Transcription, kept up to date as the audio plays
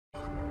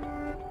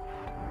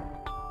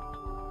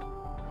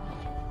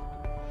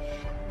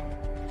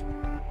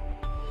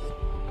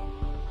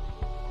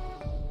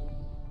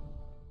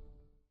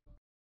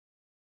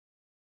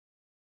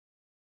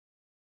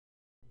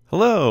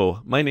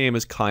Hello, my name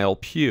is Kyle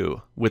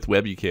Pugh with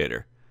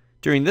Webucator.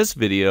 During this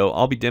video,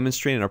 I'll be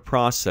demonstrating a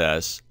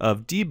process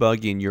of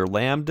debugging your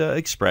Lambda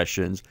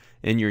expressions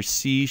in your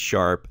C#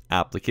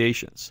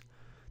 applications.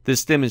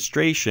 This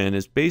demonstration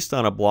is based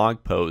on a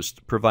blog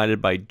post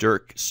provided by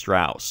Dirk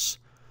Strauss.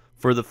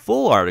 For the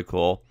full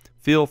article,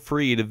 feel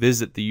free to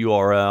visit the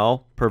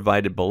URL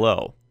provided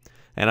below.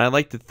 And I'd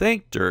like to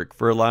thank Dirk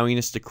for allowing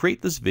us to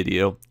create this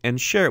video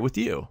and share it with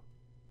you.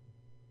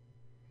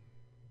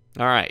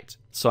 Alright,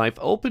 so I've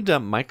opened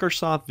up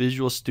Microsoft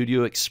Visual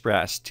Studio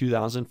Express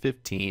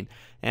 2015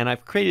 and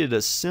I've created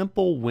a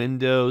simple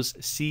Windows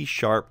C#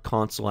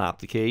 console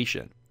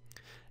application.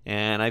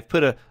 And I've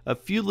put a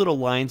few little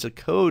lines of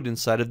code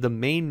inside of the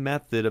main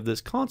method of this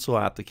console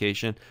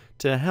application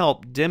to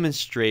help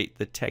demonstrate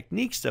the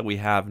techniques that we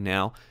have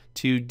now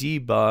to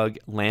debug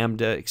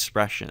Lambda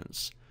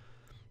expressions.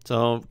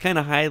 So kind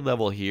of high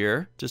level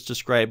here, just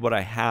describe what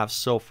I have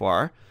so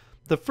far.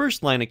 The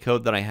first line of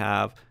code that I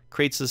have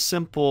creates a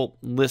simple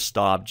list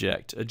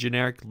object, a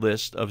generic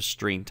list of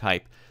string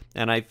type,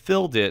 and I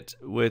filled it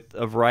with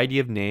a variety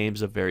of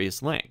names of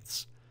various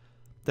lengths.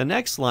 The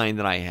next line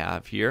that I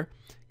have here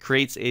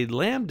creates a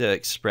Lambda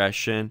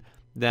expression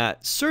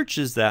that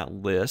searches that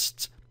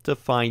list to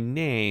find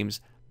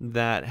names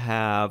that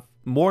have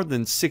more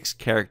than 6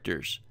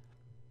 characters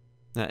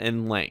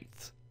in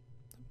length.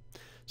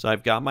 So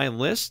I've got my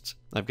list,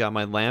 I've got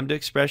my Lambda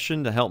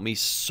expression to help me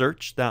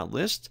search that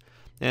list,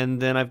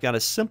 and then I've got a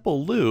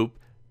simple loop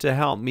to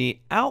help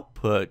me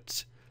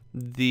output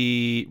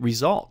the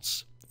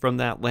results from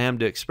that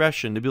Lambda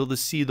expression to be able to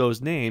see those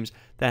names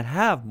that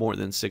have more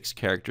than 6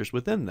 characters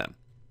within them.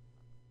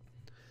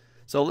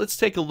 So let's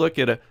take a look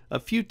at a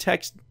few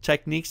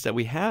techniques that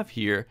we have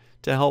here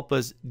to help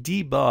us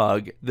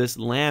debug this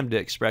Lambda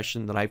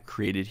expression that I've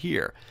created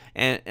here.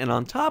 And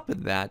on top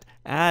of that,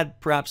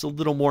 add perhaps a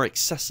little more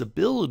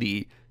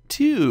accessibility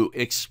to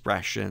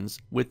expressions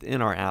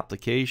within our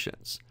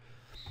applications.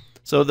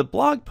 So the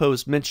blog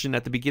post mentioned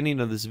at the beginning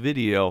of this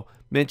video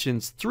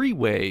mentions 3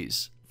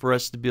 ways for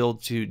us to be able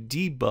to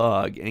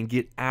debug and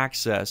get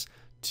access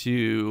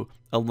to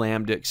a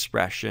Lambda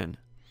expression.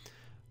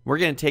 We're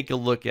going to take a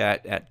look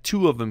at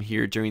 2 of them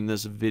here during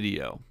this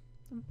video.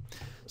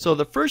 So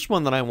the first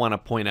one that I want to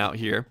point out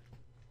here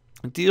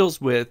deals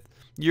with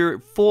your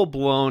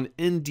full-blown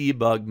in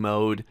debug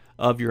mode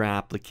of your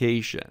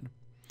application.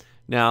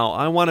 Now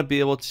I want to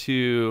be able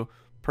to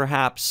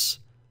perhaps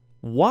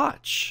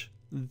watch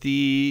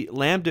the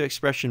Lambda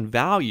expression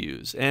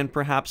values and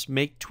perhaps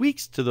make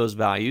tweaks to those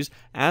values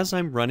as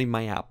I'm running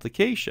my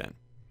application.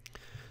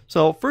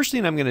 So first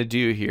thing I'm going to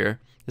do here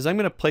is I'm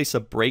going to place a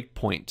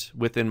breakpoint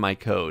within my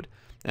code,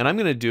 and I'm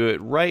going to do it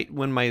right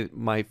when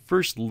my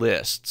first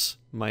lists,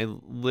 my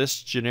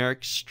list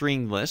generic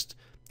string list,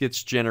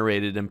 gets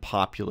generated and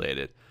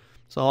populated.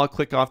 So I'll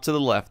click off to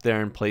the left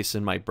there and place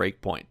in my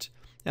breakpoint,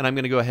 and I'm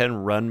going to go ahead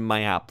and run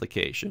my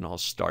application. I'll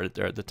start it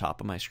there at the top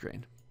of my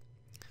screen.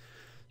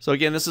 So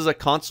again, this is a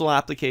console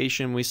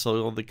application. We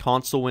saw the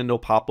console window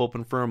pop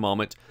open for a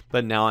moment,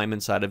 but now I'm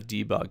inside of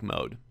debug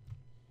mode.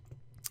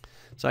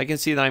 So I can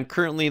see that I'm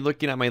currently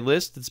looking at my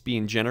list. It's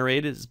being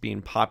generated, it's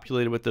being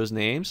populated with those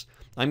names.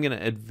 I'm going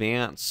to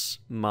advance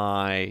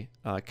my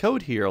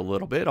code here a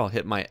little bit. I'll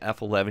hit my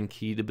F11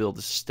 key to be able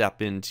to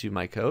step into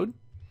my code.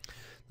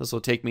 This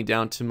will take me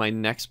down to my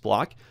next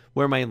block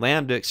where my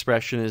Lambda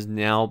expression is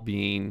now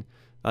being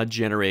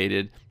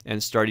generated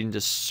and starting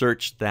to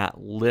search that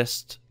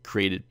list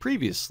created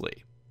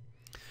previously.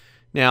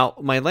 Now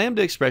my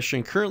Lambda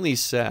expression currently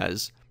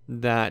says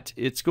that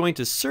it's going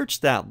to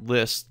search that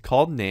list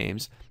called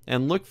names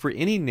and look for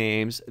any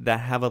names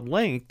that have a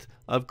length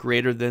of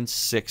greater than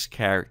 6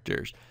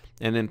 characters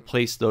and then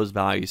place those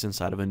values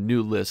inside of a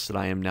new list that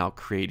I am now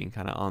creating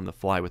kind of on the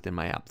fly within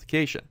my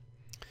application.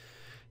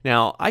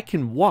 Now I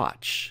can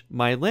watch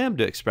my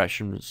Lambda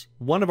expressions,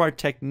 one of our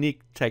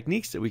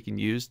techniques that we can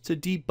use to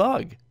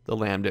debug the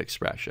Lambda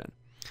expression.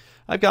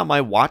 I've got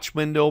my watch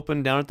window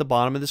open down at the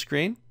bottom of the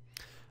screen.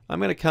 I'm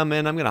going to come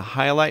in, I'm going to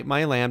highlight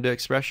my Lambda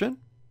expression.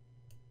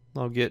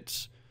 I'll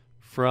get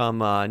from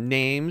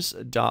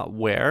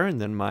names.where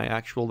and then my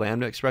actual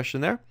Lambda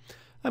expression there.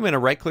 I'm going to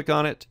right click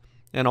on it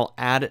and I'll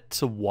add it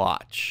to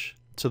watch,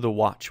 to the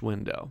watch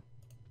window.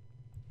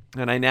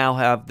 And I now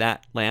have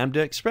that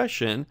Lambda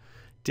expression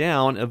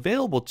down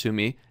available to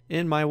me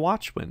in my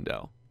watch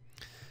window.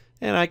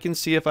 And I can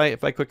see if I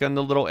click on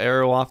the little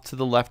arrow off to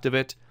the left of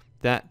it,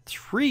 that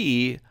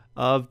 3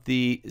 of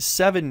the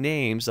 7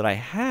 names that I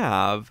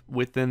have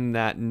within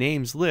that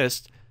names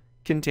list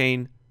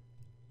contain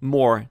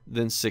more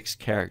than 6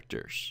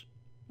 characters.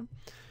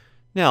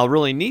 Now, a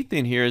really neat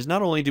thing here is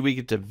not only do we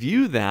get to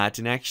view that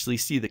and actually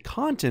see the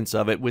contents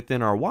of it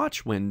within our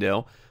watch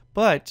window,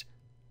 but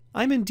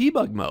I'm in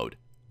debug mode.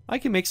 I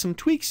can make some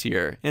tweaks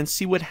here and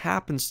see what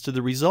happens to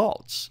the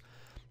results.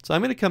 So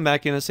I'm going to come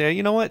back in and say,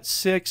 you know what,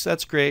 6,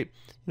 that's great.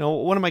 You know,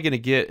 what am I going to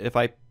get if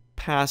I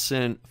pass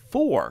in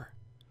 4?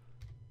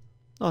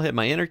 I'll hit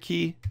my enter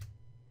key.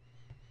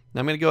 Now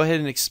I'm going to go ahead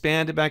and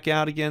expand it back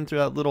out again through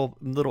that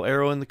little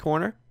arrow in the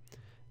corner.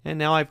 And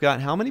now I've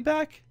got how many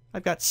back?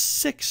 I've got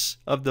 6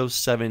 of those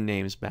 7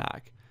 names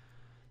back.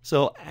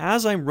 So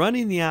as I'm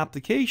running the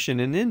application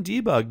and in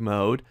debug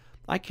mode,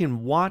 I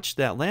can watch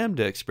that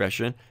Lambda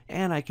expression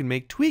and I can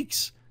make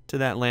tweaks to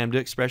that Lambda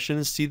expression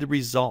and see the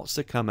results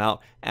that come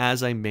out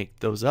as I make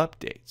those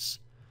updates.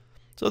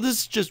 So this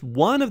is just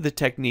one of the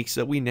techniques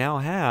that we now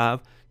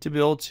have to be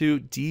able to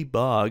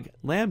debug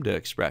Lambda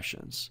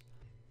expressions.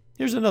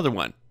 Here's another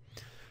one.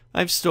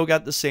 I've still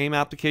got the same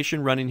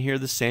application running here,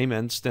 the same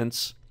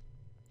instance.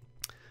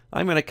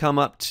 I'm going to come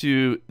up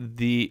to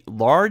the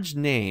large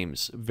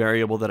names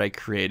variable that I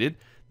created.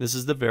 This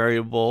is the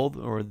variable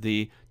or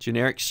the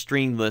generic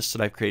string list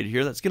that I've created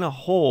here that's going to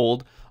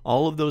hold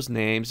all of those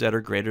names that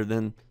are greater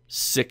than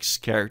 6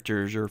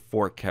 characters or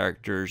 4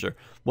 characters or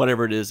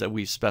whatever it is that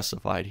we've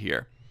specified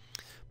here.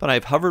 But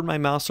I've hovered my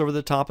mouse over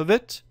the top of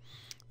it.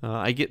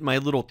 I get my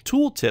little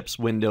tooltips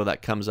window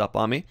that comes up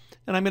on me,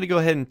 and I'm going to go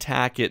ahead and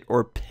tack it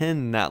or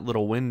pin that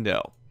little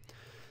window.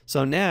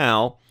 So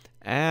now,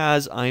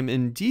 as I'm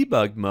in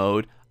debug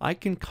mode, I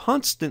can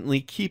constantly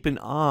keep an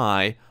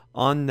eye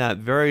on that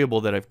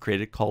variable that I've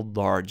created called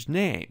large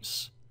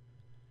names.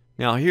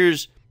 Now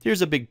here's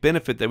a big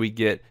benefit that we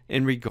get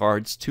in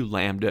regards to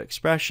Lambda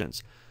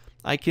expressions.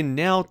 I can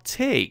now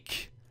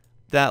take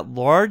that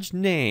large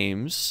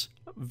names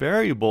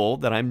variable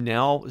that I'm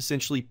now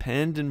essentially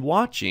pinned and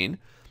watching.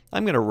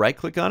 I'm going to right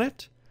click on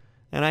it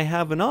and I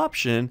have an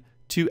option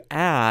to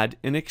add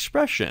an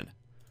expression.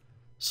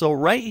 So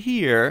right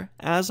here,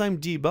 as I'm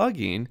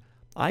debugging,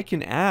 I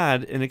can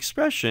add an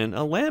expression,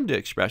 a Lambda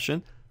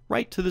expression,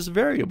 right to this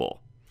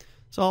variable.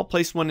 So I'll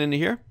place one into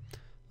here.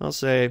 I'll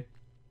say,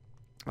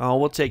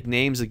 we'll take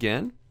names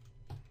again.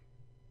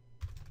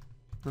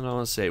 And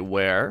I'll say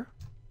where.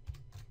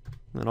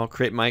 And I'll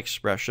create my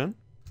expression.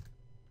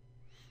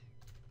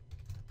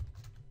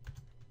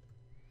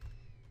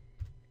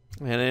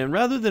 And then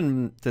rather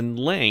than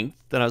length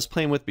that I was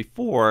playing with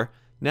before,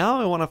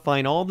 now I want to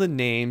find all the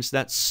names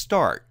that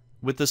start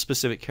with the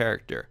specific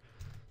character.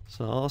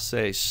 So I'll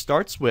say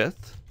starts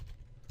with,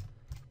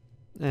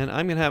 and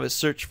I'm going to have it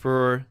search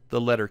for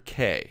the letter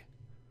K.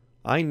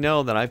 I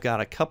know that I've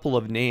got a couple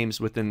of names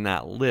within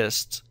that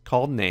list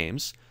called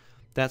names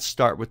that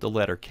start with the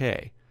letter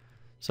K.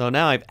 So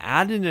now I've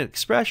added an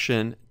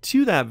expression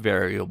to that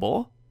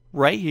variable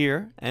right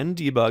here in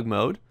debug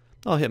mode.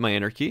 I'll hit my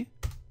enter key.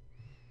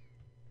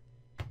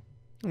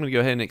 I'm going to go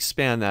ahead and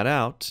expand that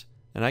out,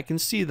 and I can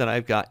see that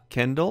I've got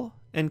Kendall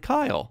and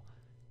Kyle,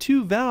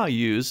 2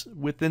 values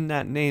within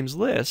that names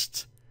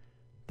list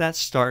that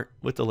start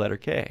with the letter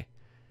K.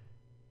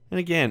 And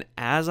again,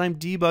 as I'm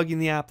debugging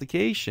the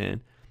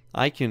application,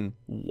 I can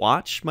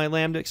watch my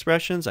Lambda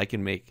expressions, I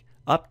can make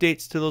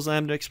updates to those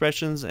Lambda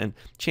expressions and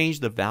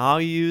change the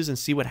values and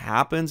see what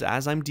happens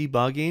as I'm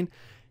debugging.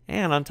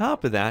 And on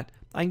top of that,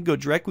 I can go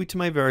directly to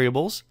my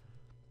variables,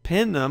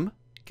 pin them,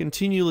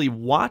 continually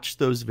watch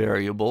those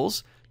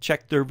variables,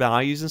 check their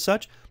values and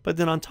such, but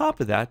then on top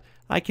of that,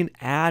 I can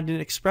add an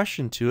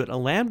expression to it, a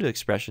Lambda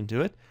expression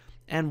to it,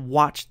 and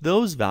watch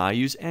those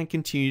values and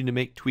continue to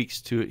make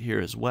tweaks to it here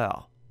as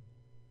well.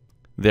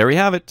 There we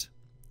have it.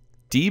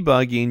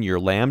 Debugging your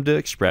Lambda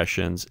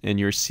expressions in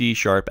your C#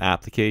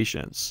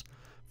 applications.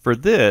 For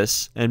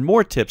this and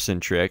more tips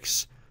and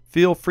tricks,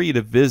 feel free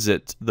to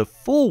visit the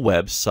full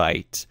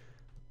website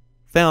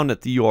found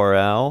at the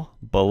URL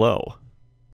below.